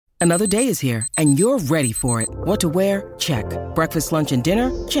Another day is here, and you're ready for it. What to wear? Check. Breakfast, lunch, and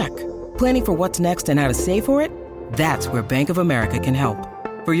dinner? Check. Planning for what's next and how to save for it? That's where Bank of America can help.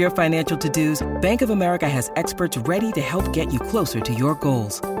 For your financial to-dos, Bank of America has experts ready to help get you closer to your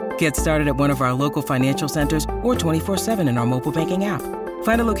goals. Get started at one of our local financial centers or 24/7 in our mobile banking app.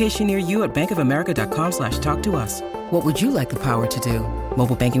 Find a location near you at bankofamerica.com/talktous. What would you like the power to do?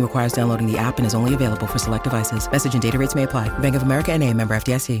 Mobile banking requires downloading the app and is only available for select devices. Message and data rates may apply. Bank of America N.A., member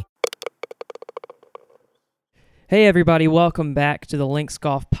FDIC. Hey everybody, welcome back to the Links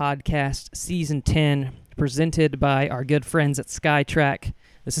Golf Podcast, Season 10, presented by our good friends at SkyTrack.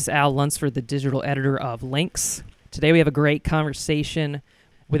 This is Al Lunsford, the digital editor of Links. Today we have a great conversation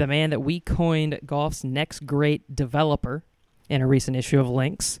with a man that we coined golf's next great developer in a recent issue of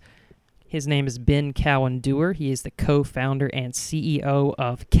Links. His name is Ben Cowan-Dewar. He is the co-founder and CEO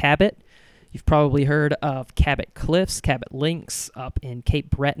of Cabot. You've probably heard of Cabot Cliffs, Cabot Links up in Cape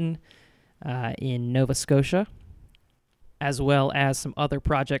Breton in Nova Scotia, as well as some other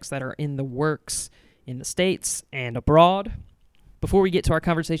projects that are in the works in the States and abroad. Before we get to our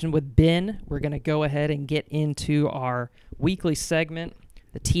conversation with Ben, we're going to go ahead and get into our weekly segment,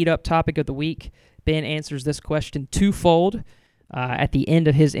 the teed up topic of the week. Ben answers this question twofold at the end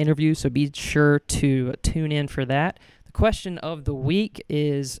of his interview, so be sure to tune in for that. The question of the week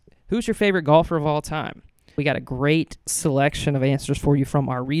is, who's your favorite golfer of all time? We got a great selection of answers for you from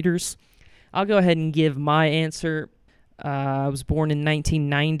our readers. I'll go ahead and give my answer. I was born in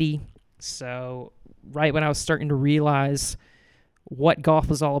 1990, so right when I was starting to realize what golf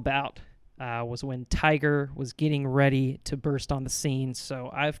was all about was when Tiger was getting ready to burst on the scene.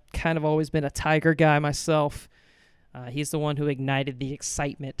 So I've kind of always been a Tiger guy myself. He's the one who ignited the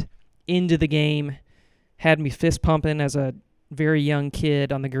excitement into the game, had me fist pumping as a very young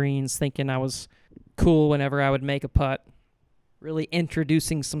kid on the greens, thinking I was cool whenever I would make a putt, really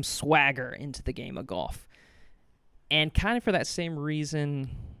introducing some swagger into the game of golf. And kind of for that same reason,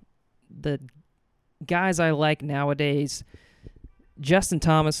 the guys I like nowadays, Justin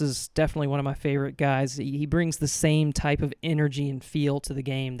Thomas is definitely one of my favorite guys. He brings the same type of energy and feel to the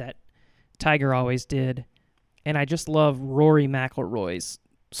game that Tiger always did. And I just love Rory McIlroy's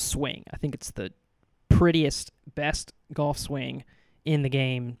swing. I think it's the prettiest, best golf swing in the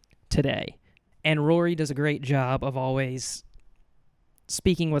game today. And Rory does a great job of always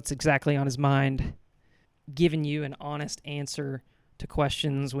speaking what's exactly on his mind, giving you an honest answer to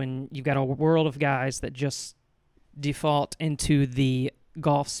questions when you've got a world of guys that just default into the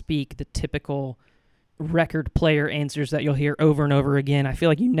golf speak, the typical record player answers that you'll hear over and over again. I feel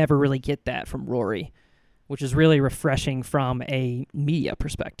like you never really get that from Rory, which is really refreshing from a media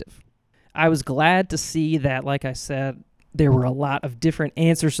perspective. I was glad to see that, like I said, there were a lot of different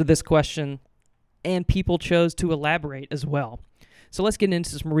answers to this question, and people chose to elaborate as well. So let's get into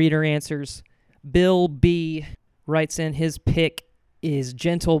some reader answers. Bill B. writes in, his pick is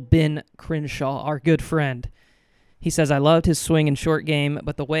Gentle Ben Crenshaw, our good friend. He says, I loved his swing and short game,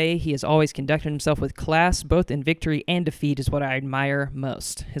 but the way he has always conducted himself with class, both in victory and defeat, is what I admire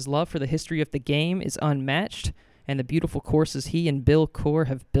most. His love for the history of the game is unmatched, and the beautiful courses he and Bill Coore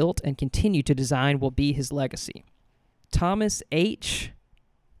have built and continue to design will be his legacy. Thomas H.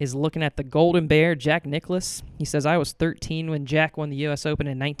 is looking at the Golden Bear, Jack Nicklaus. He says, I was 13 when Jack won the U.S. Open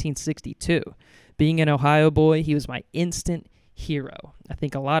in 1962. Being an Ohio boy, he was my instant hero. I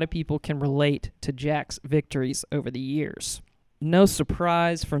think a lot of people can relate to Jack's victories over the years. No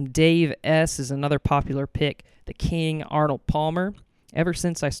surprise from Dave S. is another popular pick, the King Arnold Palmer. Ever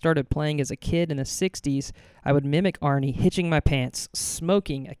since I started playing as a kid in the 60s, I would mimic Arnie, hitching my pants,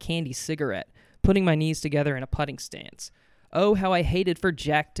 smoking a candy cigarette, putting my knees together in a putting stance. Oh, how I hated for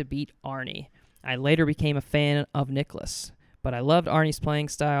Jack to beat Arnie. I later became a fan of Nicklaus, but I loved Arnie's playing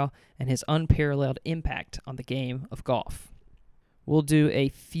style and his unparalleled impact on the game of golf. We'll do a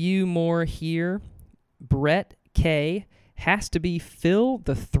few more here. Brett K. has to be Phil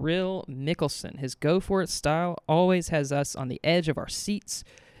the Thrill Mickelson. His go-for-it style always has us on the edge of our seats.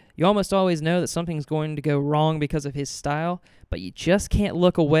 You almost always know that something's going to go wrong because of his style, but you just can't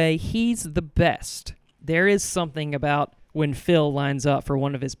look away. He's the best. There is something about when Phil lines up for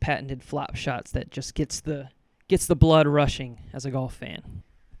one of his patented flop shots that just gets the blood rushing as a golf fan.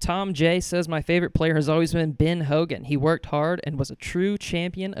 Tom J. says, my favorite player has always been Ben Hogan. He worked hard and was a true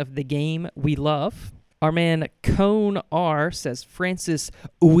champion of the game we love. Our man Cone R. says, Francis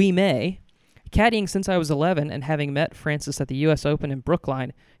Ouimet. Caddying since I was 11 and having met Francis at the U.S. Open in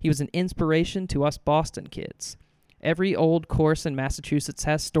Brookline, he was an inspiration to us Boston kids. Every old course in Massachusetts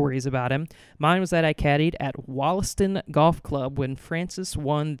has stories about him. Mine was that I caddied at Wollaston Golf Club when Francis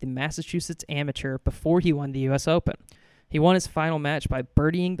won the Massachusetts Amateur before he won the U.S. Open. He won his final match by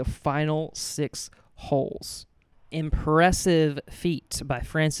birdieing the final 6 holes. Impressive feat by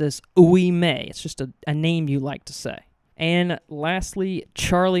Francis Ouimet. It's just a name you like to say. And lastly,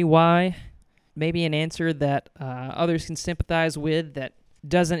 Charlie Y. Maybe an answer that others can sympathize with that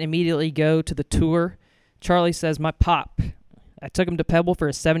doesn't immediately go to the tour. Charlie says, my pop. I took him to Pebble for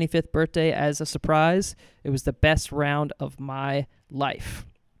his 75th birthday as a surprise. It was the best round of my life.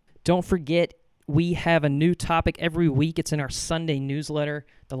 Don't forget, we have a new topic every week. It's in our Sunday newsletter,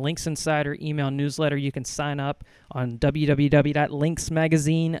 the Links Insider email newsletter. You can sign up on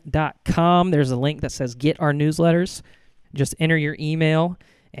www.linksmagazine.com. There's a link that says Get Our Newsletters. Just enter your email,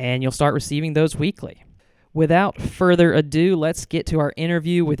 and you'll start receiving those weekly. Without further ado, let's get to our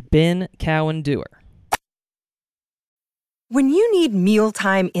interview with Ben Cowan-Dewar. When you need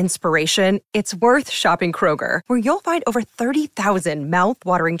mealtime inspiration, it's worth shopping Kroger, where you'll find over 30,000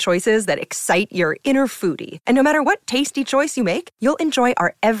 mouth-watering choices that excite your inner foodie. And no matter what tasty choice you make, you'll enjoy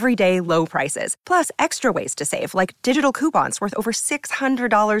our everyday low prices, plus extra ways to save, like digital coupons worth over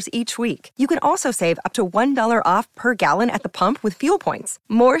 $600 each week. You can also save up to $1 off per gallon at the pump with fuel points.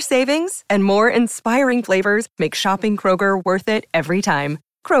 More savings and more inspiring flavors make shopping Kroger worth it every time.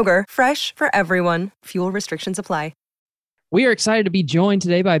 Kroger, fresh for everyone. Fuel restrictions apply. We are excited to be joined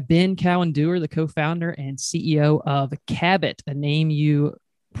today by Ben Cowan-Dewar, the co-founder and CEO of Cabot, a name you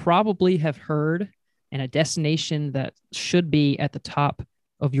probably have heard and a destination that should be at the top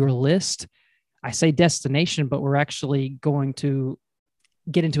of your list. I say destination, but we're actually going to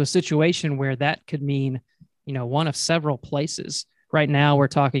get into a situation where that could mean, one of several places. Right now, we're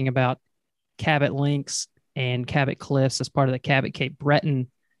talking about Cabot Links and Cabot Cliffs as part of the Cabot Cape Breton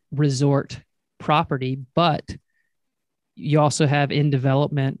resort property, but you also have in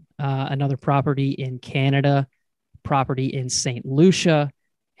development another property in Canada, property in St. Lucia,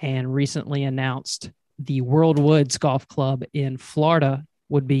 and recently announced the World Woods Golf Club in Florida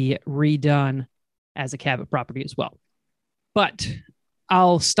would be redone as a Cabot property as well. But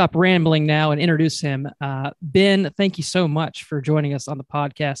I'll stop rambling now and introduce him. Ben, thank you so much for joining us on the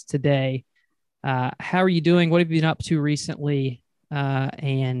podcast today. How are you doing? What have you been up to recently?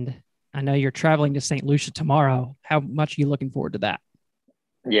 And I know you're traveling to St. Lucia tomorrow. How much are you looking forward to that?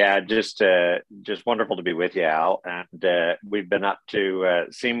 Yeah, just wonderful to be with you, Al. And we've been up to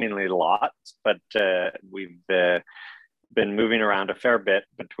seemingly lots, but we've been moving around a fair bit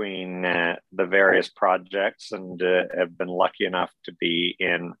between the various projects, and have been lucky enough to be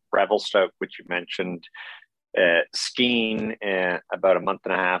in Revelstoke, which you mentioned, skiing about a month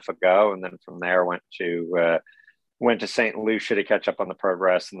and a half ago, and then from there went to St. Lucia to catch up on the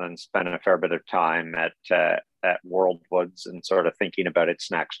progress, and then spent a fair bit of time at World Woods and sort of thinking about its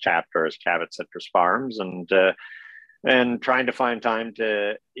next chapter as Cabot Citrus Farms, and trying to find time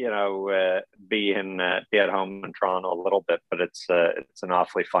to be at home in Toronto a little bit. But it's an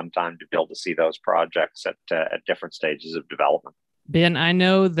awfully fun time to be able to see those projects at different stages of development. Ben, I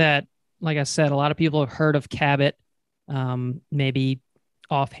know that, like I said, a lot of people have heard of Cabot, maybe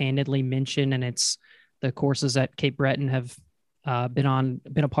offhandedly mentioned, and it's the courses at Cape Breton have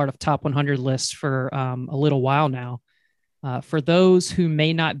been a part of top 100 lists for a little while now. For those who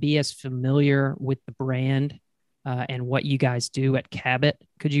may not be as familiar with the brand and what you guys do at Cabot,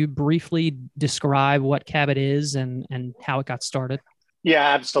 could you briefly describe what Cabot is and how it got started? Yeah,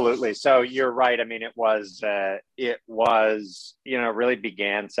 absolutely. So you're right. I mean, it was, really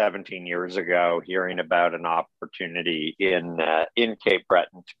began 17 years ago, hearing about an opportunity in Cape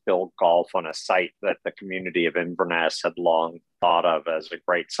Breton to build golf on a site that the community of Inverness had long thought of as a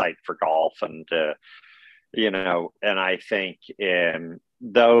great site for golf. And, and I think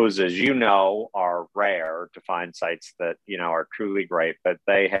those, as you know, are rare to find sites that, are truly great, but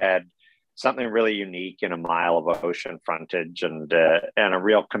they had something really unique in a mile of ocean frontage, and a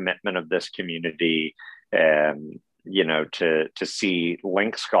real commitment of this community, to see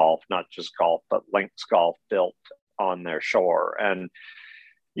links golf, not just golf, but links golf built on their shore. And,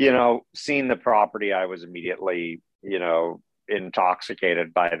 seeing the property, I was immediately,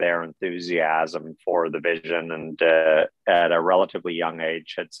 intoxicated by their enthusiasm for the vision, and at a relatively young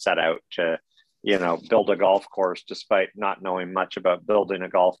age had set out to build a golf course, despite not knowing much about building a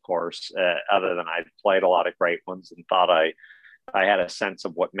golf course, other than I'd played a lot of great ones and thought I had a sense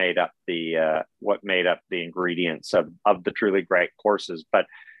of what made up the ingredients of the truly great courses. But,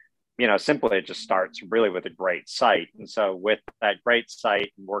 simply it just starts really with a great site. And so with that great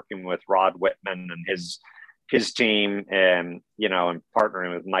site, working with Rod Whitman and his team, and, and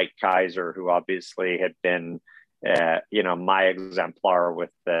partnering with Mike Kaiser, who obviously had been my exemplar with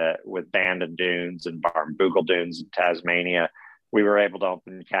Bandon Dunes and Barnbougle Dunes in Tasmania, we were able to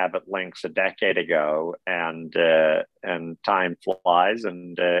open Cabot Links a decade ago, and time flies,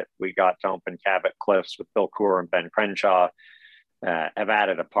 and we got to open Cabot Cliffs with Bill Coore and Ben Crenshaw. Have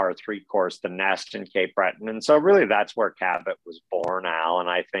added a par 3 course, the Nest in Cape Breton. And so really that's where Cabot was born, Al. And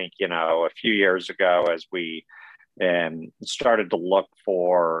I think, a few years ago, as we started to look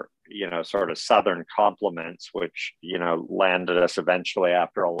for, sort of Southern complements, which, landed us eventually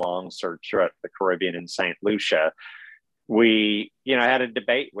after a long search at the Caribbean in St. Lucia, we, had a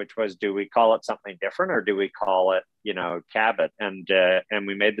debate, which was, do we call it something different or do we call it, Cabot? And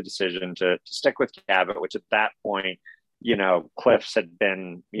we made the decision to stick with Cabot, which at that point, Cliffs had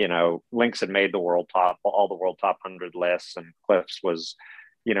been, Links had made all the world top 100 lists, and Cliffs was,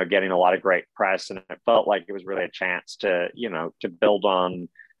 getting a lot of great press. And it felt like it was really a chance to build on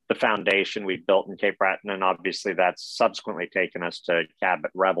the foundation we built in Cape Breton. And obviously that's subsequently taken us to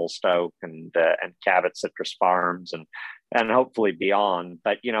Cabot Revelstoke and Cabot Citrus Farms and hopefully beyond.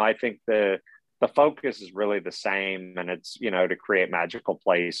 But, I think the focus is really the same, and it's, to create magical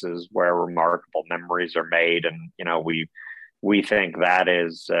places where remarkable memories are made. And, we think that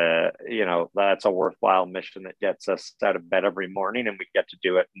is, that's a worthwhile mission that gets us out of bed every morning, and we get to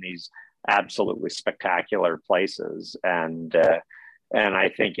do it in these absolutely spectacular places. And I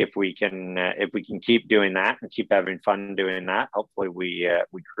think if we can keep doing that and keep having fun doing that, hopefully we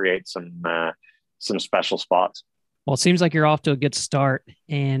create some special spots. Well, it seems like you're off to a good start,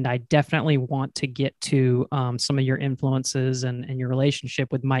 and I definitely want to get to some of your influences and your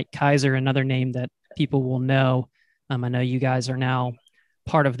relationship with Mike Keiser, another name that people will know. I know you guys are now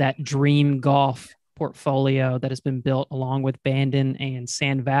part of that dream golf portfolio that has been built along with Bandon and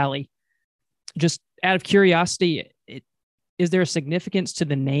Sand Valley. Just out of curiosity, is there a significance to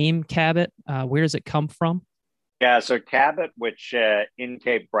the name Cabot? Where does it come from? Yeah, so Cabot, which in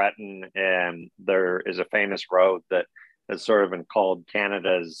Cape Breton, there is a famous road that has sort of been called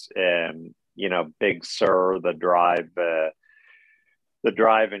Canada's, Big Sur, the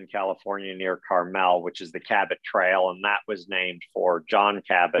drive in California near Carmel, which is the Cabot Trail. And that was named for John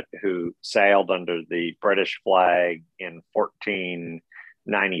Cabot, who sailed under the British flag in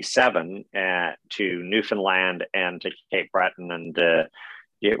 1497 to Newfoundland and to Cape Breton. And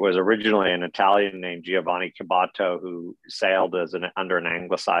it was originally an Italian named Giovanni Caboto who sailed under an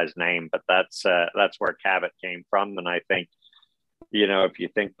anglicized name, but that's where Cabot came from. And I think, if you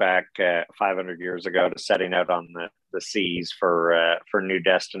think back 500 years ago to setting out on the seas for new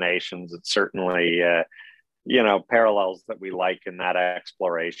destinations, it's certainly parallels that we like in that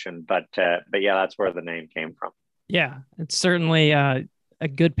exploration. But yeah, that's where the name came from. Yeah, it's certainly a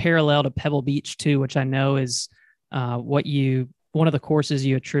good parallel to Pebble Beach too, which I know is one of the courses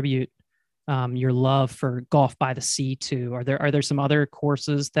you attribute your love for golf by the sea to. Are there some other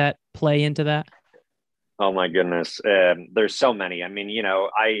courses that play into that? Oh my goodness, there's so many. I mean,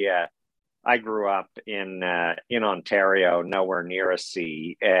 I grew up in Ontario, nowhere near a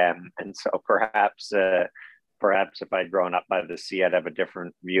sea, and so perhaps if I'd grown up by the sea, I'd have a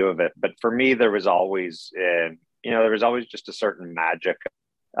different view of it. But for me, there was always just a certain magic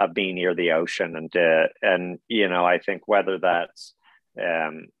of being near the ocean, and I think whether that's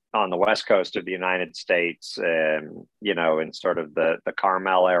on the west coast of the United States, in sort of the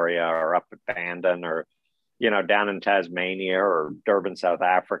Carmel area, or up at Bandon, or down in Tasmania or Durban, South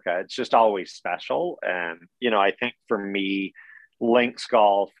Africa, it's just always special. And I think for me, links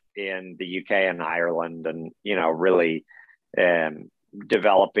golf in the UK and Ireland, and really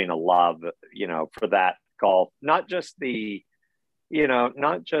developing a love for that golf, not just the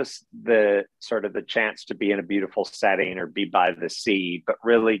sort of the chance to be in a beautiful setting or be by the sea, but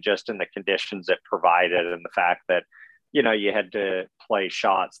really just in the conditions it provided, and the fact that, you had to play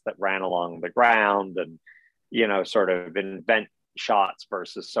shots that ran along the ground, and, sort of invent shots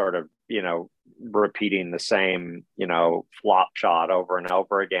versus sort of, repeating the same, flop shot over and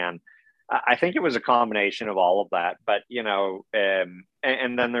over again. I think it was a combination of all of that, but,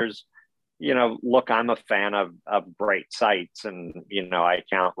 and then there's, look, I'm a fan of great sites, and, I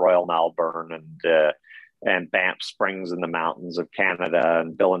count Royal Melbourne and Banff Springs in the mountains of Canada,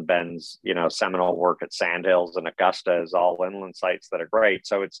 and Bill and Ben's, seminal work at Sandhills and Augusta is all inland sites that are great.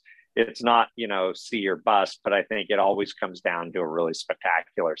 So it's not, see or bust, but I think it always comes down to a really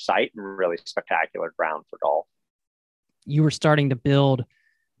spectacular site and really spectacular ground for golf. You were starting to build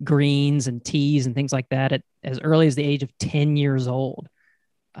greens and tees and things like that at as early as the age of 10 years old.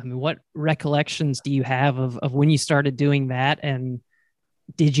 I mean, what recollections do you have of when you started doing that? And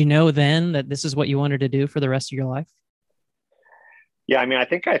did you know then that this is what you wanted to do for the rest of your life? Yeah, I mean, I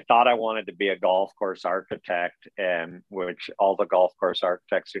think I thought I wanted to be a golf course architect, which all the golf course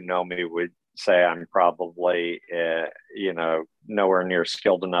architects who know me would say I'm probably, nowhere near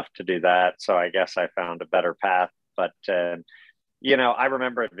skilled enough to do that. So I guess I found a better path. But, I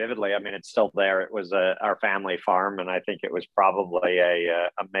remember it vividly. I mean, it's still there. It was our family farm. And I think it was probably a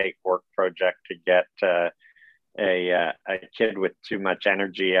make work project to get a kid with too much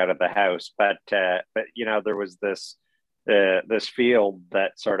energy out of the house. But there was this field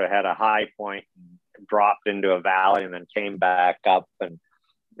that sort of had a high point, dropped into a valley, and then came back up, and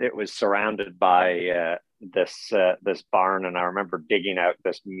it was surrounded by this barn. And I remember digging out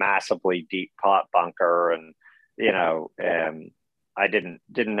this massively deep pot bunker, and I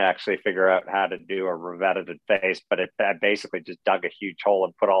didn't actually figure out how to do a revetted face, but I basically just dug a huge hole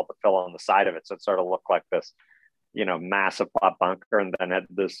and put all the fill on the side of it, so it sort of looked like this massive pot bunker, and then had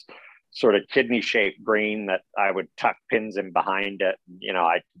this sort of kidney shaped green that I would tuck pins in behind it.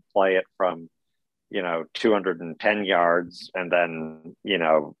 I could play it from 210 yards, and then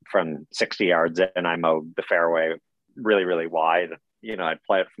from 60 yards in, I mowed the fairway really, really wide. I'd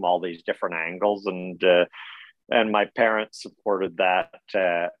play it from all these different angles, and my parents supported that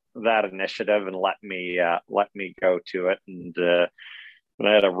initiative and let me go to it. And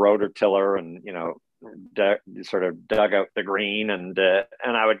I had a rototiller, and sort of dug out the green, and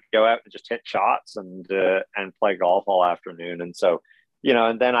I would go out and just hit shots and play golf all afternoon. And so,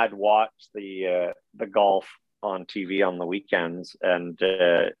 and then I'd watch the golf on TV on the weekends, and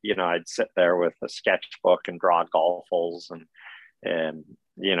I'd sit there with a sketchbook and draw golf holes. And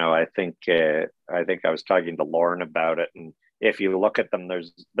I think I was talking to Lauren about it, and if you look at them,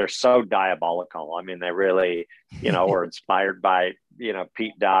 they're so diabolical. I mean, they really, were inspired by,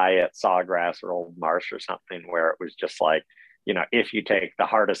 Pete Dye at Sawgrass or Old Marsh or something, where it was just like, if you take the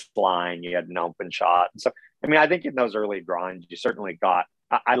hardest line, you had an open shot. And so, I mean, I think in those early drawings, you certainly got,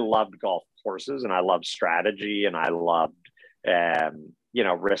 I loved golf courses, and I loved strategy, and I loved,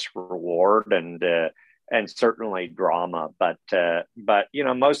 risk reward, and certainly drama. But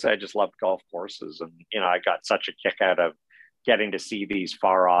mostly I just loved golf courses. And, I got such a kick out of getting to see these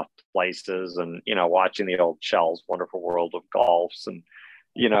far off places, and, watching the old Shell's Wonderful World of Golfs, and,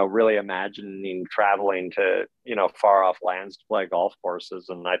 really imagining traveling to, far off lands to play golf courses.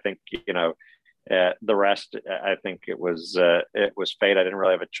 And I think, the rest, I think it was fate. I didn't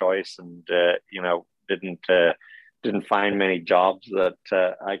really have a choice, and, didn't find many jobs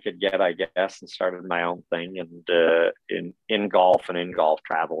that I could get, I guess, and started my own thing, and in golf and in golf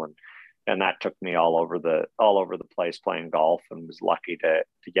travel. And that took me all over the place playing golf, and was lucky to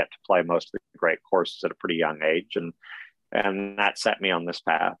get to play most of the great courses at a pretty young age. And that set me on this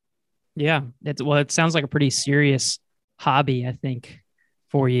path. Yeah. It sounds like a pretty serious hobby, I think,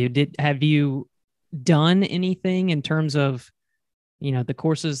 for you. Have you done anything in terms of, the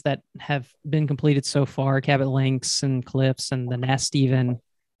courses that have been completed so far, Cabot Links and Cliffs and the Nest even?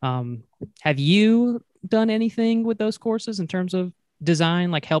 Have you done anything with those courses in terms of design,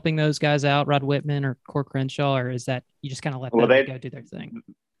 like helping those guys out, Rod Whitman or Core Crenshaw, or is that you just kind of let them go do their thing?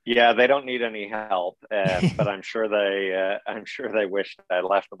 Yeah, they don't need any help, but I'm sure they wish I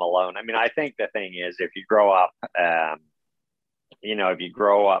left them alone. I mean, I think the thing is, if you grow up,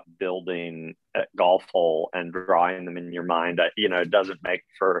 building a golf hole and drawing them in your mind, it doesn't make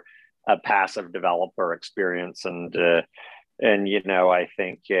for a passive developer experience. And I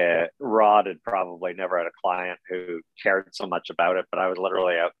think Rod had probably never had a client who cared so much about it, but I was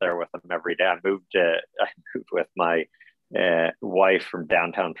literally out there with him every day. I moved with my wife from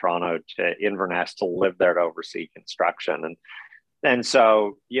downtown Toronto to Inverness to live there to oversee construction. And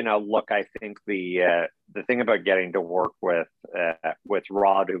so, look, I think the thing about getting to work with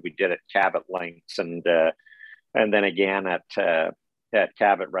Rod, who we did at Cabot Links, and then again at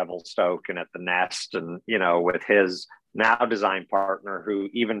Cabot Revelstoke and at the Nest, and, with his now design partner, who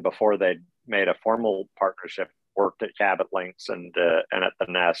even before they'd made a formal partnership, worked at Cabot Links and at the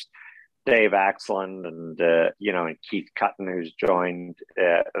Nest, Dave Axland, and Keith Cutton, who's joined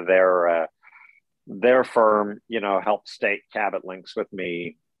their firm, helped stake Cabot Links with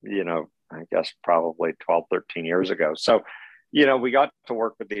me, I guess probably 12, 13 years ago. So, we got to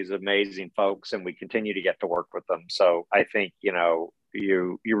work with these amazing folks, and we continue to get to work with them. So I think,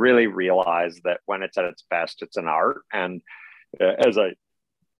 you really realize that when it's at its best, it's an art. And as I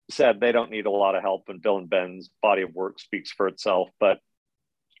said, they don't need a lot of help, and Bill and Ben's body of work speaks for itself. But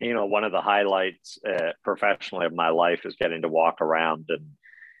one of the highlights professionally of my life is getting to walk around and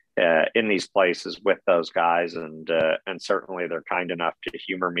in these places with those guys, and certainly they're kind enough to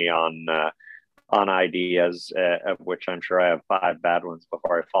humor me on ideas, of which I'm sure I have 5 bad ones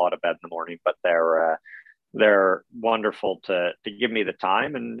before I fall out of bed in the morning. But they're wonderful to give me the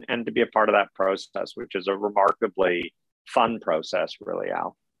time and to be a part of that process, which is a remarkably fun process, really,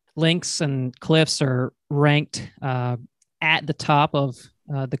 Al. Links and Cliffs are ranked at the top of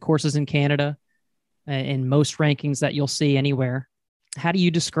the courses in Canada in most rankings that you'll see anywhere. How do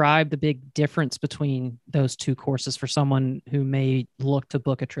you describe the big difference between those two courses for someone who may look to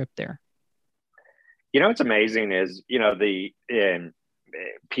book a trip there? What's amazing is, the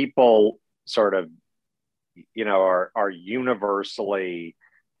people sort of, are universally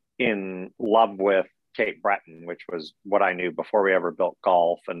in love with Cape Breton, which was what I knew before we ever built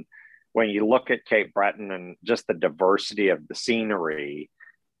golf. And when you look at Cape Breton and just the diversity of the scenery,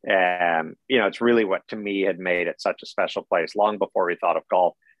 it's really what to me had made it such a special place long before we thought of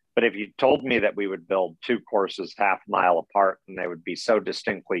golf. But if you told me that we would build two courses half a mile apart and they would be so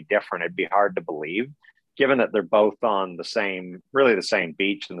distinctly different, it'd be hard to believe, given that they're both on the same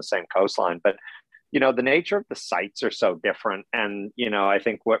beach and the same coastline. But, the nature of the sites are so different. And, I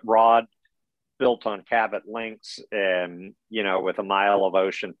think what Rod built on Cabot Links, with a mile of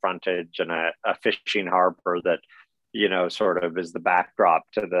ocean frontage and a fishing harbor that, sort of is the backdrop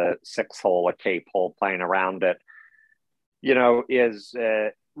to the 6th hole, a Cape hole playing around it, is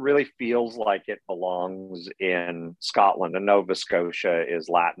really feels like it belongs in Scotland. And Nova Scotia is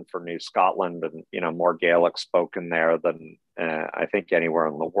Latin for New Scotland, and, more Gaelic spoken there than I think anywhere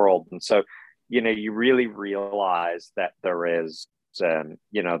in the world. And so, you really realize that there is,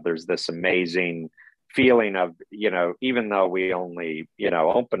 there's this amazing feeling of, even though we only,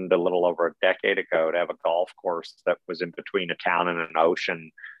 opened a little over a decade ago, to have a golf course that was in between a town and an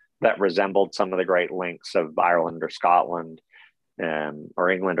ocean that resembled some of the great links of Ireland or Scotland, or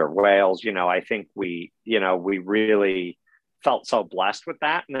England or Wales. I think we really felt so blessed with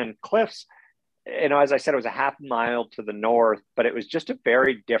that. And then Cliffs, as I said, it was a half mile to the north, but it was just a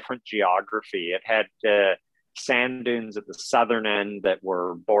very different geography. It had sand dunes at the southern end that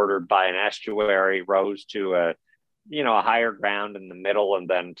were bordered by an estuary, rose to a higher ground in the middle, and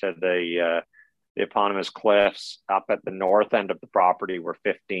then to the eponymous cliffs up at the north end of the property were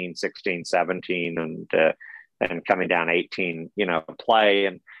 15, 16, 17, and coming down 18, play,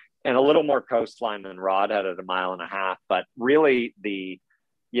 and a little more coastline than Rod had at a mile and a half. But really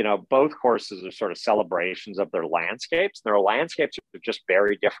both courses are sort of celebrations of their landscapes. Their landscapes are just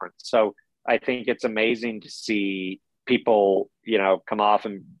very different. So I think it's amazing to see people, come off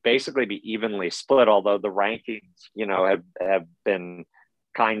and basically be evenly split, although the rankings, have been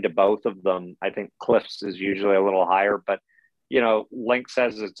kind to both of them. I think Cliffs is usually a little higher, but, Links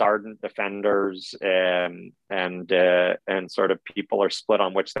has its ardent defenders, and sort of people are split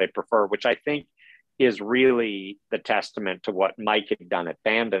on which they prefer, which I think is really the testament to what Mike had done at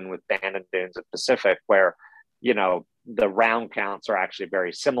Bandon with Bandon Dunes at Pacific, where, the round counts are actually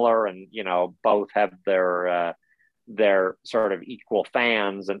very similar, and, both have their sort of equal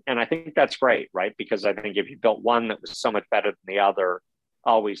fans. And I think that's great, right? Because I think if you built one that was so much better than the other,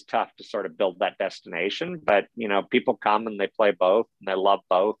 always tough to sort of build that destination. But, people come and they play both and they love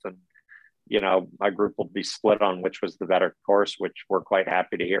both. And, a group will be split on which was the better course, which we're quite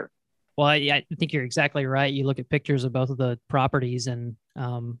happy to hear. Well, I think you're exactly right. You look at pictures of both of the properties, and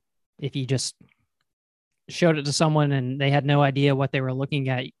if you just showed it to someone and they had no idea what they were looking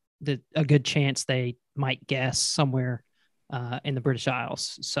at, a good chance they might guess somewhere in the British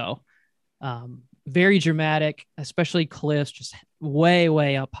Isles. So very dramatic, especially Cliffs, just way,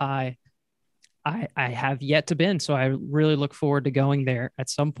 way up high. I have yet to been, so I really look forward to going there at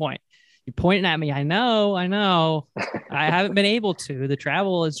some point. You're pointing at me. I know. I haven't been able to. The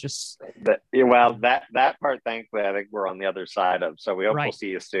travel is just. That part, thankfully, I think we're on the other side of. So we hope we'll see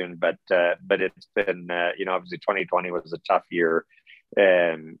you soon. But it's been, obviously 2020 was a tough year,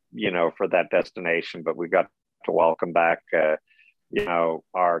 for that destination. But we got to welcome back,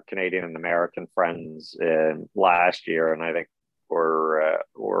 our Canadian and American friends last year, and I think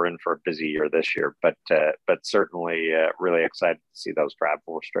we're in for a busy year this year, but certainly really excited to see those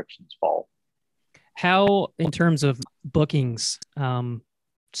travel restrictions fall. How, in terms of bookings,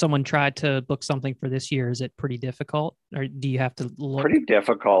 someone tried to book something for this year, is it pretty difficult, or do you have to look pretty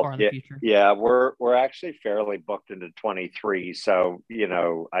difficult? Far in the future? Yeah, we're actually fairly booked into 23. So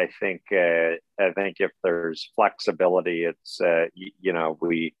I think if there's flexibility, it's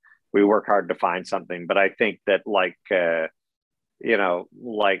we work hard to find something, but I think that like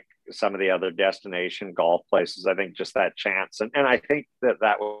some of the other destination golf places, I think just that chance. And I think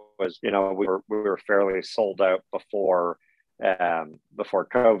that was, we were fairly sold out before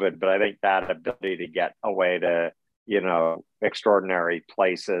COVID, but I think that ability to get away to, extraordinary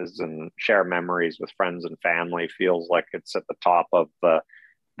places and share memories with friends and family feels like it's at the top of the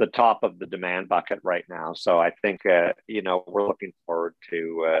demand bucket right now. So I think, we're looking forward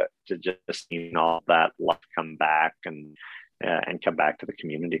to just seeing all that luck come back and and come back to the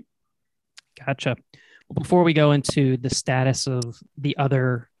community. Gotcha. Well, before we go into the status of the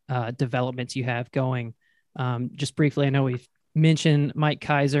other developments you have going, just briefly, I know we've mentioned Mike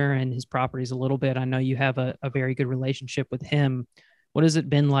Kaiser and his properties a little bit. I know you have a very good relationship with him. What has it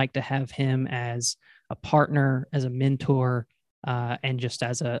been like to have him as a partner, as a mentor, and just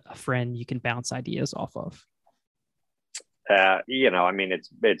as a friend you can bounce ideas off of? I mean,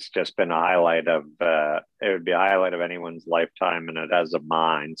 it's just been a highlight of, it would be a highlight of anyone's lifetime, and it has of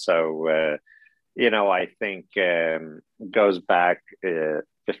mine. So, I think goes back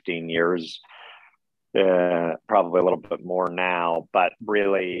 15 years, probably a little bit more now, but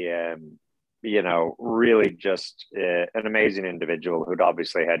really, really just an amazing individual who'd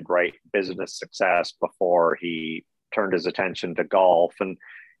obviously had great business success before he turned his attention to golf and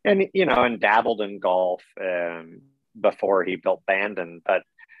dabbled in golf before he built Bandon. But,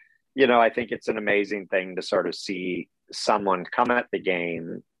 I think it's an amazing thing to sort of see someone come at the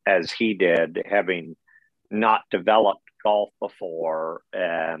game as he did, having not developed golf before,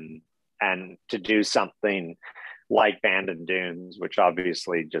 and to do something like Bandon Dunes, which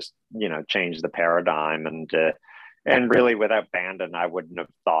obviously just, changed the paradigm. And really without Bandon, I wouldn't have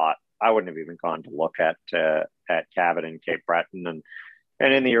even gone to look at Cabot and Cape Breton.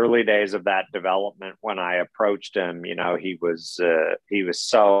 And in the early days of that development, when I approached him, he was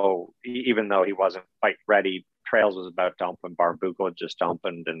so, even though he wasn't quite ready, Trails was about to open, Barbucle had just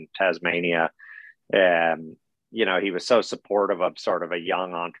opened in Tasmania. He was so supportive of sort of a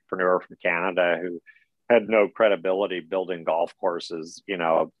young entrepreneur from Canada who had no credibility building golf courses,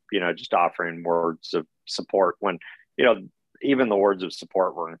 just offering words of support when, even the words of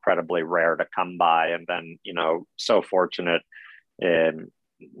support were incredibly rare to come by. And then, so fortunate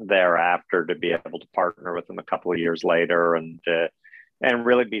thereafter to be able to partner with him a couple of years later and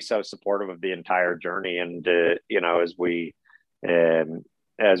really be so supportive of the entire journey. And, as we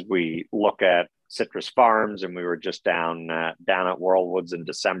look at Citrus Farms, and we were just down at Whirlwoods in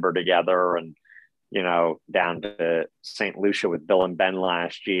December together, and, down to St. Lucia with Bill and Ben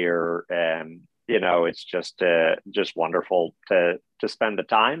last year. And, it's just wonderful to spend the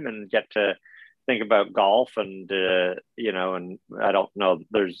time and get to think about golf. And, and I don't know,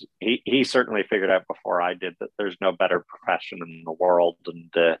 he certainly figured out before I did that there's no better profession in the world.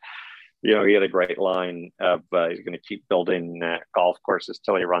 And, he had a great line of he's going to keep building golf courses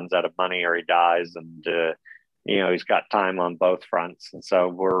till he runs out of money or he dies. And, he's got time on both fronts. And so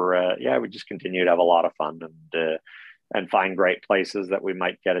we just continue to have a lot of fun and find great places that we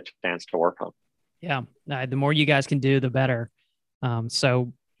might get a chance to work on. Yeah. The more you guys can do, the better.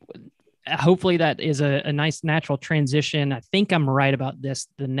 So hopefully that is a nice natural transition. I think I'm right about this.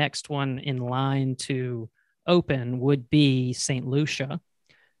 The next one in line to open would be St. Lucia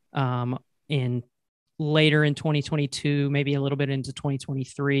in later in 2022, maybe a little bit into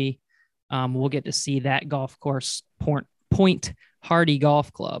 2023. We'll get to see that golf course, Point Hardy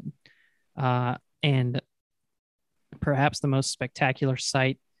Golf Club, and perhaps the most spectacular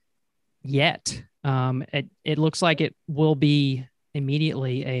site yet. It looks like it will be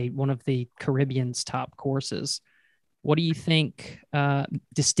immediately one of the Caribbean's top courses. What do you think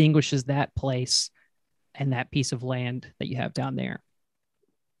distinguishes that place and that piece of land that you have down there?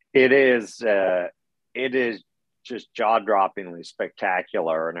 It is just jaw-droppingly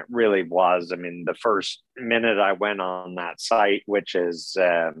spectacular, and it really was. I mean, the first minute I went on that site, which is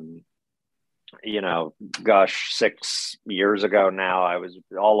 6 years ago now, I was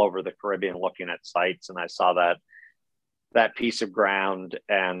all over the Caribbean looking at sites, and I saw that piece of ground,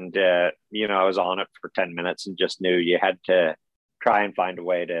 and I was on it for 10 minutes and just knew you had to try and find a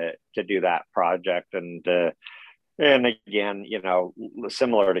way to do that project. And again,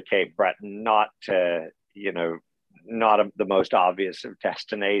 similar to Cape Breton, not the most obvious of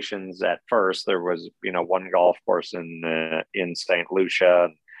destinations at first. There was one golf course in St. Lucia.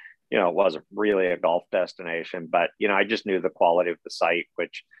 It wasn't really a golf destination, but I just knew the quality of the site,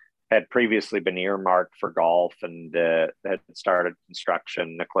 which had previously been earmarked for golf, and had started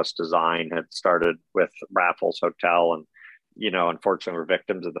construction. Nicholas Design had started with Raffles Hotel, and unfortunately were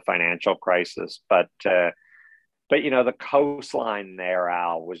victims of the financial crisis. But the coastline there,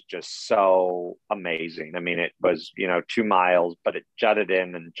 Al, was just so amazing. I mean, it was 2 miles, but it jutted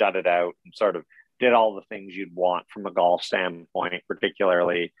in and jutted out, and sort of did all the things you'd want from a golf standpoint,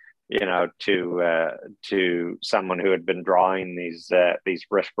 particularly to someone who had been drawing these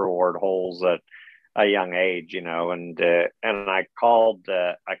risk reward holes at a young age, and I called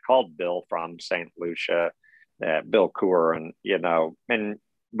Bill from St. Lucia, Bill Coor, and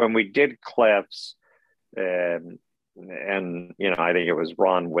when we did Cliffs, I think it was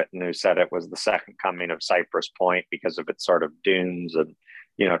Ron Whitten who said it was the second coming of Cypress Point because of its sort of dunes and,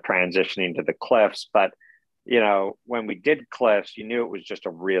 transitioning to the cliffs. But, when we did cliffs, you knew it was just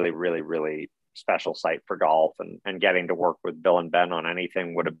a really, really, really special site for golf, and getting to work with Bill and Ben on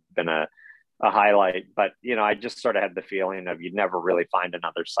anything would have been a highlight. But, I just sort of had the feeling of you'd never really find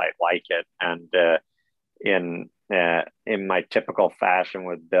another site like it. And in my typical fashion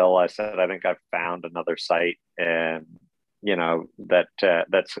with Bill, I said, I think I've found another site, that's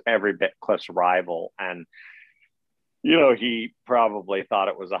every bit Cliff's rival. And, he probably thought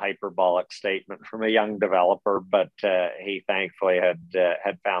it was a hyperbolic statement from a young developer, but he thankfully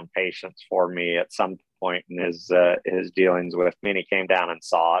had found patience for me at some point in his dealings with me, and he came down and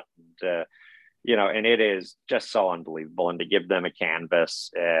saw it. And, and it is just so unbelievable. And to give them a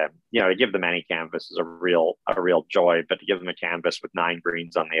canvas, to give them any canvas is a real joy, but to give them a canvas with 9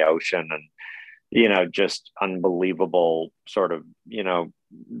 greens on the ocean and, just unbelievable sort of,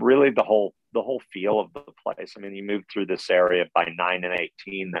 really the whole feel of the place. I mean, you move through this area by 9 and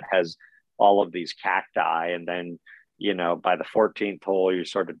 18 that has all of these cacti. And then, by the 14th hole, you're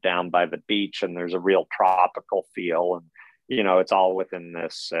sort of down by the beach and there's a real tropical feel. And, it's all within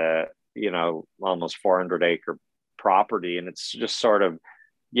this, almost 400-acre property. And it's just sort of,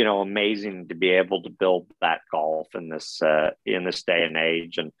 amazing to be able to build that golf in this day and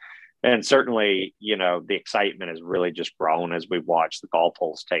age. And certainly, the excitement has really just grown as we watch the golf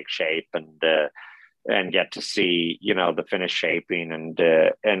holes take shape and get to see, the finish shaping and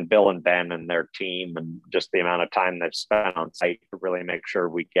Bill and Ben and their team, and just the amount of time they've spent on site to really make sure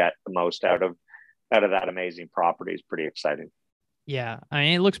we get the most out of that amazing property is pretty exciting. Yeah, I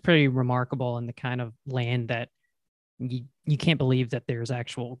mean, it looks pretty remarkable in the kind of land that you can't believe that there's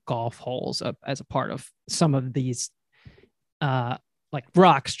actual golf holes as a part of some of these, like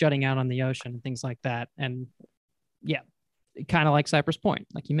rocks jutting out on the ocean and things like that. And yeah, kind of like Cypress Point,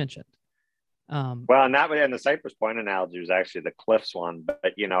 like you mentioned. And the Cypress Point analogy was actually the Cliffs one. But,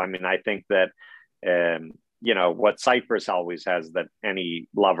 I think that, what Cypress always has that any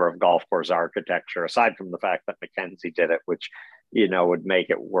lover of golf course architecture, aside from the fact that Mackenzie did it, which, would make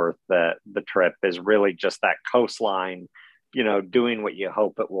it worth the trip, is really just that coastline, doing what you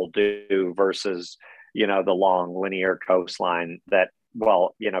hope it will do versus, the long linear coastline that,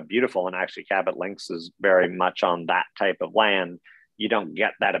 beautiful. And actually Cabot Links is very much on that type of land. You don't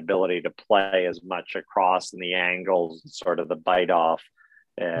get that ability to play as much across in the angles, sort of the bite off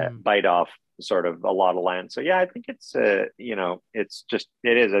sort of a lot of land. So yeah, I think it's it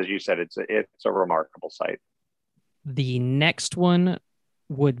is, as you said, it's a remarkable site. The next one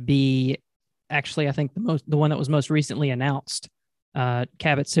would be actually, I think the one that was most recently announced,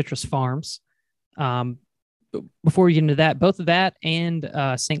 Cabot Citrus Farms. Before we get into that, both of that and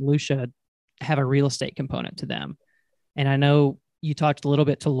St. Lucia have a real estate component to them. And I know you talked a little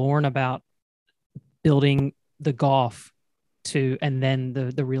bit to Lauren about building the golf and then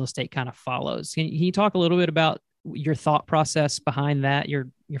the real estate kind of follows. Can you talk a little bit about your thought process behind that, your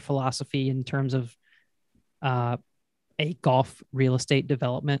philosophy in terms of a golf real estate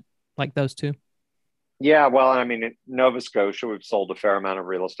development like those two? Yeah, well, in Nova Scotia, we've sold a fair amount of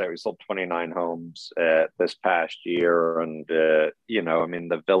real estate. We sold 29 homes this past year. And, the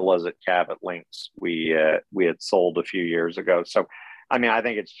villas at Cabot Links, we had sold a few years ago. So, I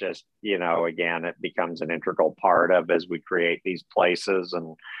think it's just, again, it becomes an integral part of as we create these places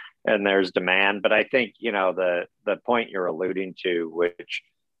and there's demand. But I think, the point you're alluding to, which,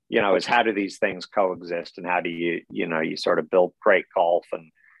 is how do these things coexist and how do you sort of build great golf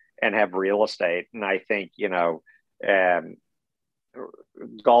and have real estate. And I think,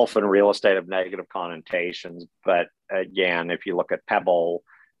 golf and real estate have negative connotations. But again, if you look at Pebble,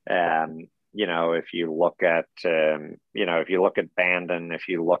 if you look at, Bandon, if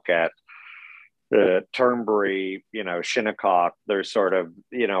you look at Turnberry, Shinnecock, there's sort of,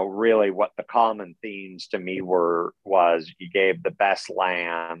 really what the common themes to me was you gave the best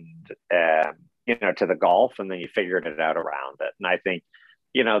land, to the golf, and then you figured it out around it. And I think,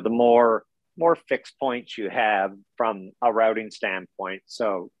 the more fixed points you have from a routing standpoint.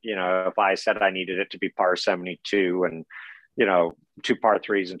 So, if I said I needed it to be par 72 and, 2 par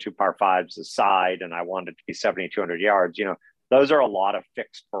 3s and 2 par 5s aside, and I wanted it to be 7,200 yards, those are a lot of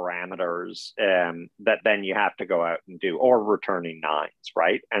fixed parameters that then you have to go out and do, or returning 9s,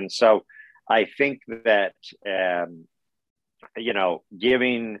 right? And so I think that,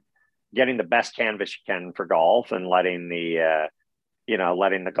 getting the best canvas you can for golf and letting the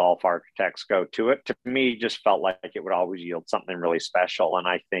golf architects go to it, to me, just felt like it would always yield something really special. And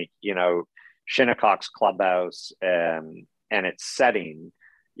I think, Shinnecock's clubhouse and its setting,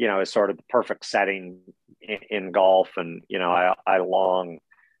 is sort of the perfect setting in golf. And, I long,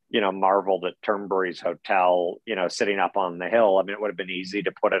 marveled at Turnberry's hotel, sitting up on the hill. I mean, it would have been easy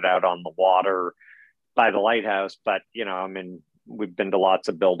to put it out on the water by the lighthouse, but, we've been to lots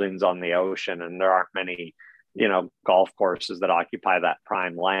of buildings on the ocean, and there aren't many, golf courses that occupy that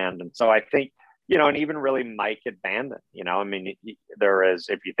prime land. And so I think, and even really Mike at Bandon, there is,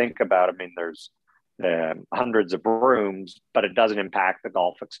 if you think about it, there's hundreds of rooms, but it doesn't impact the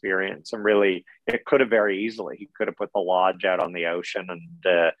golf experience. And really, it could have very easily, he could have put the lodge out on the ocean,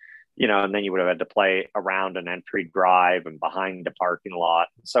 and, and then you would have had to play around an entry drive and behind a parking lot.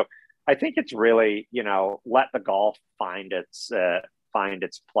 So I think it's really, let the golf find its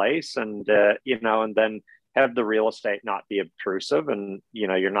place, and, and then have the real estate not be obtrusive, and,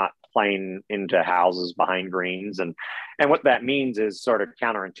 you're not playing into houses behind greens. And what that means is sort of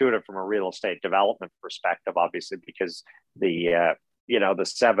counterintuitive from a real estate development perspective, obviously, because the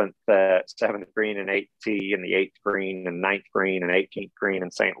seventh green and 8th tee, and the 8th green and 9th green and 18th green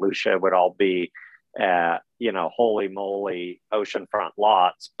in St. Lucia would all be, holy moly oceanfront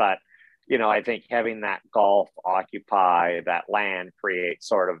lots. But, I think having that golf occupy that land creates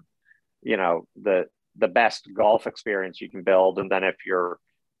sort of, the best golf experience you can build. And then if you're,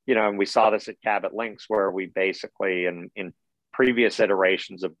 and we saw this at Cabot Links, where we basically, in previous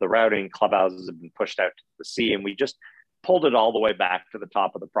iterations of the routing, clubhouses have been pushed out to the sea, and we just pulled it all the way back to the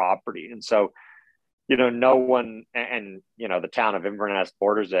top of the property. And so, no one, and, the town of Inverness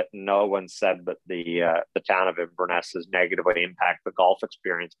borders it. No one said that the town of Inverness has negatively impacted the golf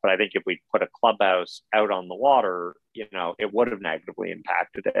experience. But I think if we put a clubhouse out on the water, it would have negatively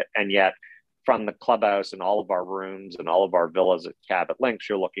impacted it. And yet, from the clubhouse and all of our rooms and all of our villas at Cabot Links,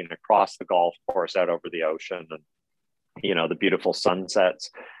 you're looking across the golf course out over the ocean, and, the beautiful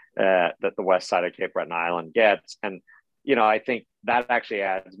sunsets that the west side of Cape Breton Island gets. And, I think that actually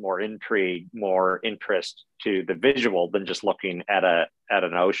adds more intrigue, more interest to the visual than just looking at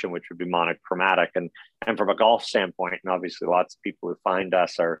an ocean, which would be monochromatic. And from a golf standpoint, and obviously lots of people who find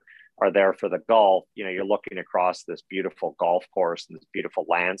us are there for the golf, you're looking across this beautiful golf course and this beautiful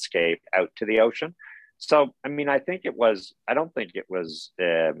landscape out to the ocean. So, I don't think it was,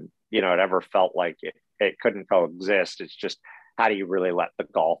 it ever felt like it couldn't coexist. It's just, how do you really let the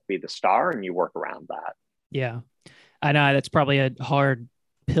golf be the star, and you work around that? Yeah, I know that's probably a hard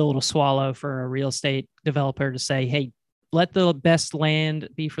pill to swallow for a real estate developer to say, hey, let the best land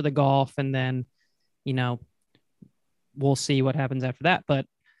be for the golf, and then, we'll see what happens after that. But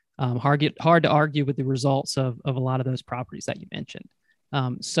hard to argue with the results of a lot of those properties that you mentioned.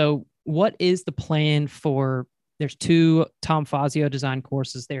 So what is the plan for, there's 2 Tom Fazio design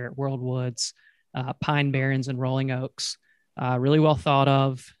courses there at World Woods, Pine Barrens and Rolling Oaks, really well thought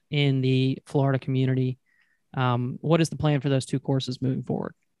of in the Florida community. What is the plan for those 2 courses moving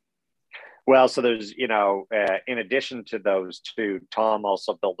forward? Well, so there's, in addition to those 2, Tom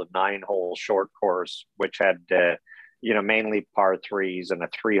also built a 9-hole short course, which had, mainly par 3s and a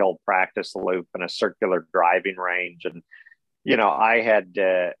 3-hole practice loop and a circular driving range. And,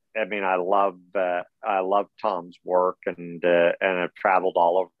 I love Tom's work, and I've traveled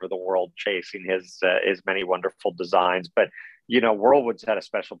all over the world chasing his many wonderful designs. But, Whirlwoods had a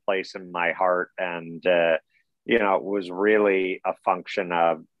special place in my heart, and, it was really a function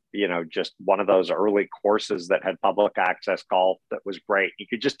of, just one of those early courses that had public access golf that was great. You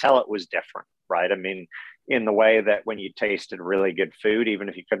could just tell it was different, right? In the way that when you tasted really good food, even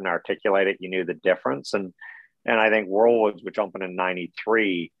if you couldn't articulate it, you knew the difference. And I think Whirlwoods, which opened in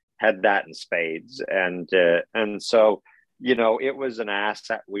 '93, had that in spades. And so, it was an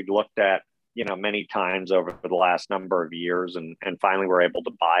asset we'd looked at, many times over the last number of years, and finally were able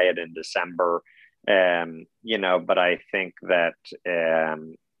to buy it in December. But I think that,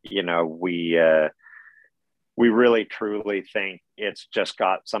 we really truly think it's just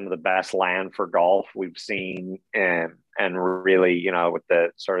got some of the best land for golf we've seen, and really, with the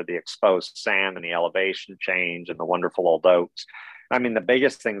sort of the exposed sand and the elevation change and the wonderful old oaks. The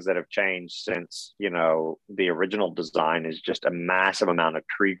biggest things that have changed since, the original design is just a massive amount of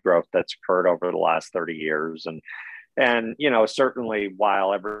tree growth that's occurred over the last 30 years. And certainly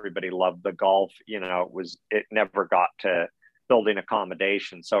while everybody loved the golf, it never got to building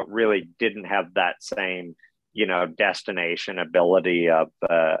accommodation. So it really didn't have that same, destination ability of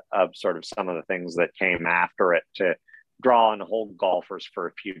sort of some of the things that came after it to draw and hold golfers for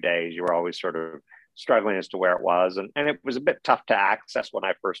a few days. You were always sort of struggling as to where it was. And it was a bit tough to access when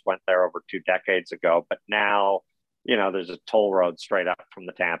I first went there over 2 decades ago. But now, there's a toll road straight up from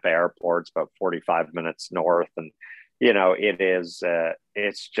the Tampa airport. It's about 45 minutes north. And,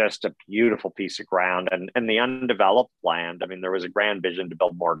 it's just a beautiful piece of ground, and the undeveloped land. There was a grand vision to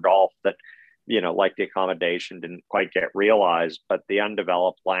build more golf that, like the accommodation didn't quite get realized, but the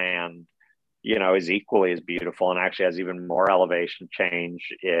undeveloped land, is equally as beautiful and actually has even more elevation change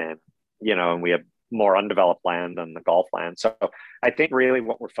and we have more undeveloped land than the Gulf land. So I think really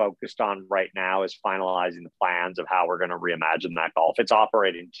what we're focused on right now is finalizing the plans of how we're going to reimagine that Gulf. It's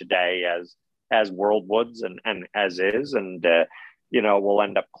operating today as World Woods and as is, and we'll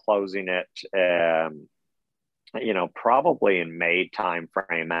end up closing it probably in May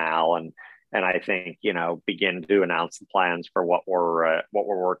timeframe, Al, and I think begin to announce the plans for what we're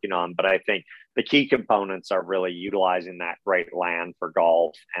working on. But I think the key components are really utilizing that great land for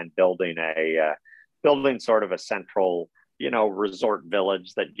golf and building sort of a central resort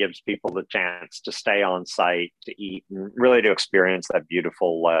village that gives people the chance to stay on site, to eat, and really to experience that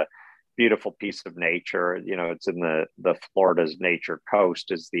beautiful piece of nature. It's in the Florida's Nature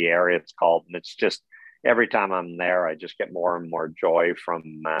Coast is the area it's called, and it's just, every time I'm there, I just get more and more joy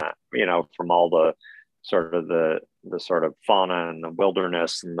from all the sort of fauna and the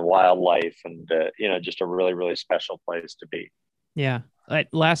wilderness and the wildlife, and just a really, really special place to be. Yeah.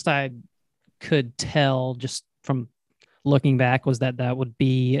 Last I could tell just from looking back was that would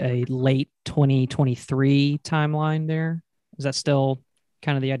be a late 2023 timeline there. Is that still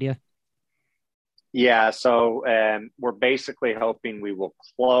kind of the idea? Yeah, so we're basically hoping we will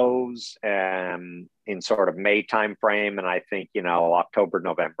close in sort of May timeframe, and I think October,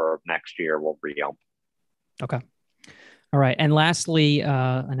 November of next year we'll reopen. Okay, all right. And lastly,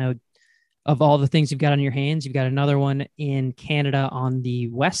 I know of all the things you've got on your hands, you've got another one in Canada on the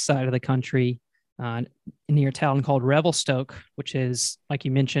west side of the country, near a town called Revelstoke, which is, like you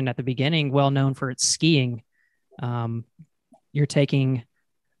mentioned at the beginning, well known for its skiing. You're taking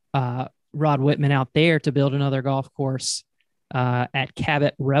Rod Whitman out there to build another golf course at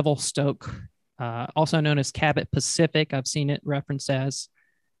Cabot Revelstoke, also known as Cabot Pacific. I've seen it referenced as.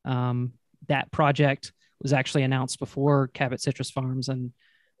 That project was actually announced before Cabot Citrus Farms, and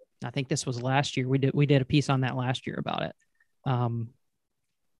I think this was last year. We did a piece on that last year about it.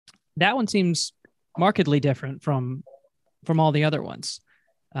 That one seems markedly different from all the other ones.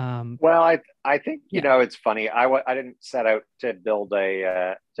 Well, I think it's funny. I didn't set out to build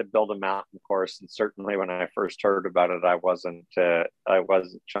a mountain course, and certainly when I first heard about it, I wasn't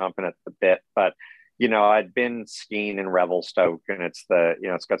chomping at the bit. But I'd been skiing in Revelstoke, and it's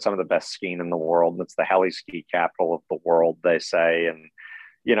got some of the best skiing in the world, and it's the heli ski capital of the world, they say, and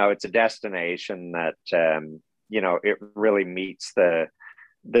it's a destination that it really meets the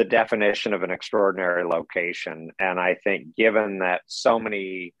definition of an extraordinary location. And I think given that so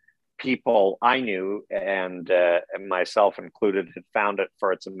many people I knew and myself included had found it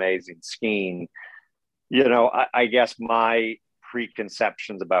for its amazing skiing, I guess my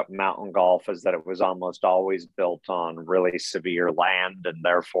preconceptions about mountain golf is that it was almost always built on really severe land and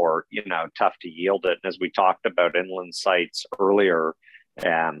therefore, tough to yield it. And as we talked about inland sites earlier,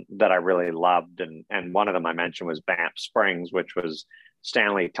 that I really loved. And one of them I mentioned was Banff Springs, which was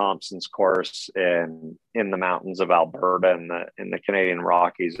Stanley Thompson's course in the mountains of Alberta in the Canadian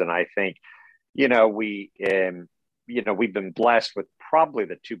Rockies. And I think, we've been blessed with probably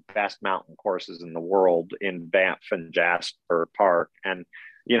the two best mountain courses in the world in Banff and Jasper Park. And,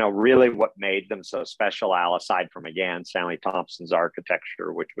 really what made them so special, Al, aside from, again, Stanley Thompson's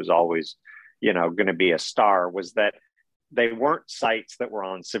architecture, which was always, going to be a star, was that they weren't sites that were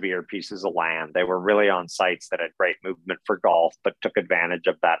on severe pieces of land. They were really on sites that had great movement for golf, but took advantage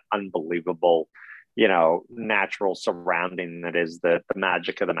of that unbelievable, natural surrounding that is the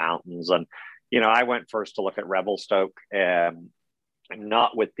magic of the mountains. And, I went first to look at Revelstoke,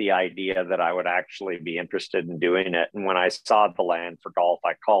 not with the idea that I would actually be interested in doing it. And when I saw the land for golf,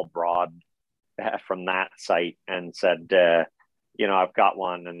 I called Rod from that site and said, I've got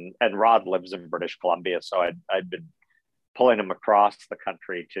one. And Rod lives in British Columbia. So I'd been pulling him across the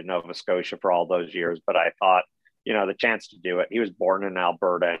country to Nova Scotia for all those years. But I thought, the chance to do it. He was born in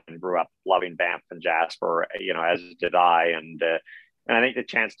Alberta and grew up loving Banff and Jasper, as did I. And I think the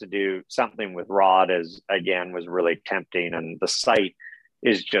chance to do something with Rod was really tempting. And the site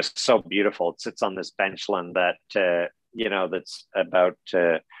is just so beautiful. It sits on this benchland that, that's about,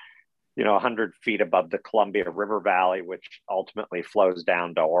 100 feet above the Columbia River Valley, which ultimately flows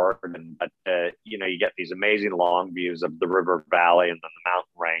down to Oregon. But, you get these amazing long views of the river valley and then the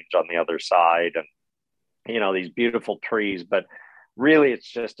mountain range on the other side. And, these beautiful trees, but really it's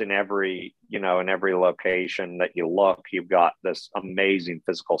just in every location that you look, you've got this amazing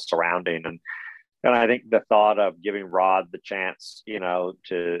physical surrounding. And I think the thought of giving Rod the chance,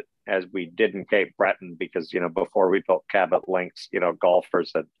 to, as we did in Cape Breton, because, before we built Cabot Links,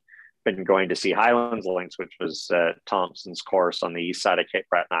 golfers had been going to see Highlands Links, which was Thompson's course on the east side of Cape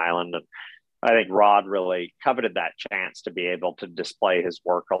Breton Island. And, I think Rod really coveted that chance to be able to display his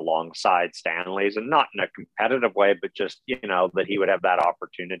work alongside Stanley's, and not in a competitive way, but just, that he would have that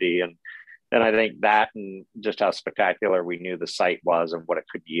opportunity. And I think that, and just how spectacular we knew the site was and what it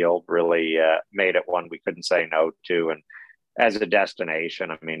could yield, really made it one we couldn't say no to. And as a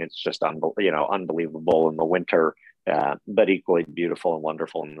destination, I mean, it's just unbelievable in the winter, but equally beautiful and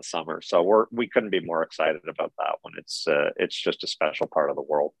wonderful in the summer. So we couldn't be more excited about that one. It's just a special part of the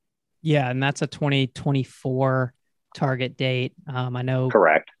world. Yeah, and that's a 2024 target date. I know.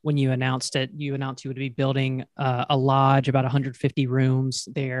 Correct. When you announced it, you announced you would be building a lodge, about 150 rooms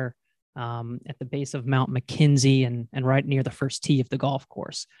there at the base of Mount McKenzie and right near the first tee of the golf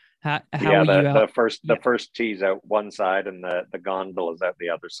course. The first tee's out one side and the gondola is out the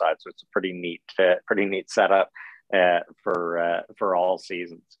other side. So it's a pretty neat setup for all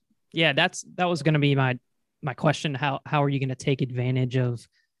seasons. Yeah, that was going to be my question. How are you going to take advantage of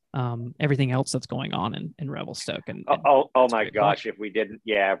everything else that's going on in Revelstoke? And my gosh, if we didn't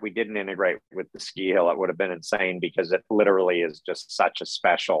integrate with the ski hill, it would have been insane, because it literally is just such a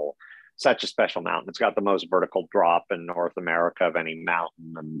special mountain. It's got the most vertical drop in North America of any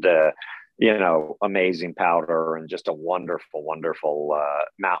mountain, and amazing powder, and just a wonderful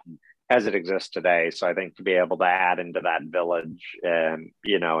mountain as it exists today. So I think to be able to add into that village, and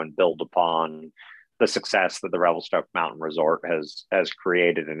build upon the success that the Revelstoke Mountain Resort has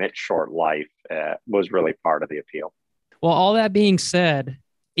created in its short life was really part of the appeal. Well, all that being said,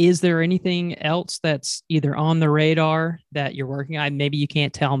 is there anything else that's either on the radar that you're working on? Maybe you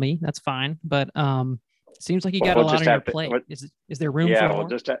can't tell me. That's fine. But it seems like you got a lot on your plate. Is there room for more?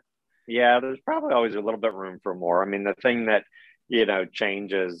 There's probably always a little bit room for more. I mean, the thing that,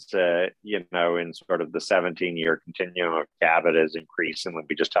 changes, in sort of the 17-year continuum of Cabot is increasingly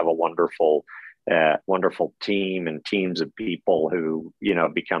we just have a wonderful team and teams of people who,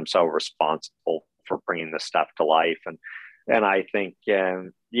 become so responsible for bringing this stuff to life. And I think,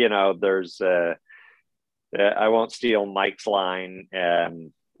 there's, I won't steal Mike's line, of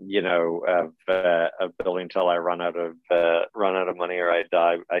building till I run out of money or I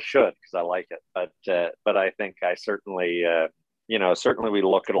die. I should, because I like it. But I think I certainly, certainly we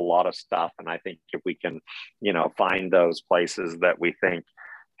look at a lot of stuff. And I think if we can, find those places that we think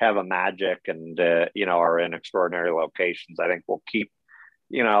have a magic and, are in extraordinary locations, I think we'll keep,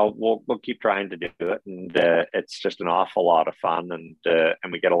 we'll keep trying to do it. And it's just an awful lot of fun, and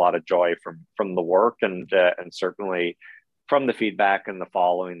we get a lot of joy from the work, and certainly from the feedback and the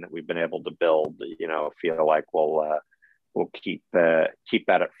following that we've been able to build. Feel like we'll keep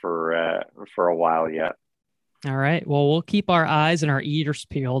at it for a while yet. All right. Well, we'll keep our eyes and our ears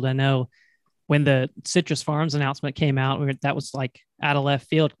peeled. I know when the Citrus Farms announcement came out, that was like out of left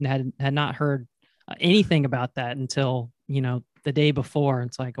field, and had not heard anything about that until, the day before.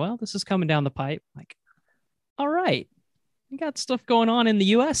 It's like, well, this is coming down the pipe. Like, all right, we got stuff going on in the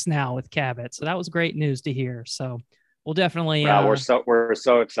U.S. now with Cabot. So that was great news to hear. So we'll definitely, we're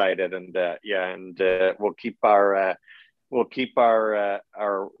so excited, and we'll keep our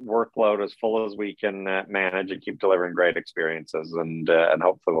workload as full as we can manage, and keep delivering great experiences, and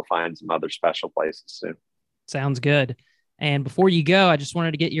hopefully we'll find some other special places soon. Sounds good. And before you go, I just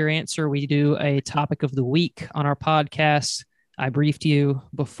wanted to get your answer. We do a topic of the week on our podcast. I briefed you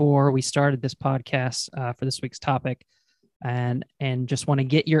before we started this podcast for this week's topic, and just want to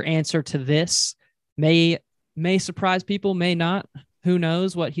get your answer to this. May surprise people, may not. Who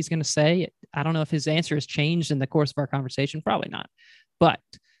knows what he's going to say? I don't know if his answer has changed in the course of our conversation. Probably not. But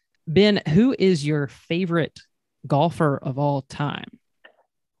Ben, who is your favorite golfer of all time?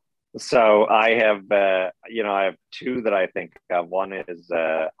 So I have, I have two that I think of. One is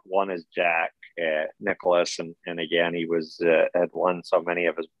Jack Nicklaus, and again, he had won so many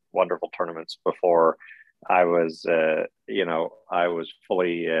of his wonderful tournaments before I was, I was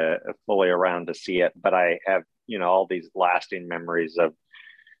fully around to see it. But I have, all these lasting memories of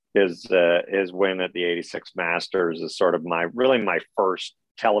his win at the '86 Masters is sort of my first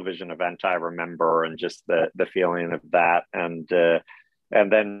television event I remember, and just the feeling of that. And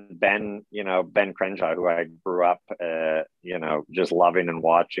then Ben Crenshaw, who I grew up, just loving and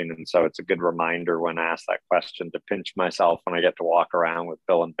watching. And so it's a good reminder when asked that question to pinch myself when I get to walk around with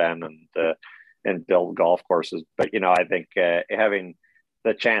Bill and Ben and build golf courses. But, I think having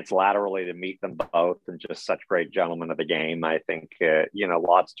the chance laterally to meet them both, and just such great gentlemen of the game, I think,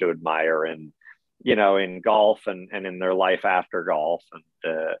 lots to admire in golf and in their life after golf. And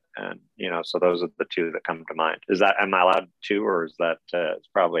so those are the two that come to mind. Am I allowed two, or is that it's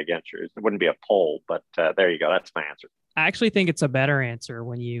probably against yours? It wouldn't be a poll, but there you go. That's my answer. I actually think it's a better answer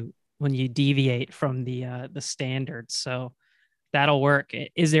when you deviate from the standards. So That'll work.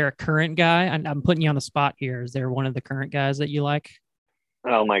 Is there a current guy? I'm putting you on the spot here. Is there one of the current guys that you like?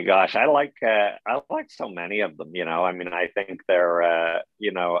 Oh my gosh, I like so many of them. I mean, I think they're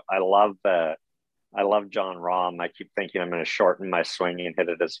I love John Rahm. I keep thinking I'm going to shorten my swing and hit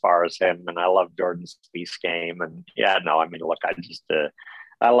it as far as him. And I love Jordan Spieth's game. And yeah, no, I mean, look,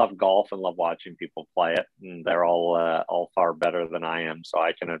 I love golf and love watching people play it. And they're all far better than I am. So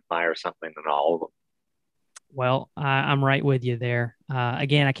I can admire something in all of them. Well, I'm right with you there.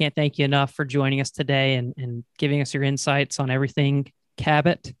 Again, I can't thank you enough for joining us today and giving us your insights on everything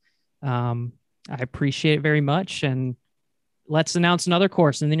Cabot. I appreciate it very much. And let's announce another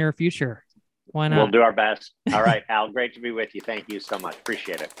course in the near future. Why not? We'll do our best. All right, Al, great to be with you. Thank you so much.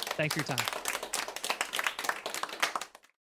 Appreciate it. Thanks for your time.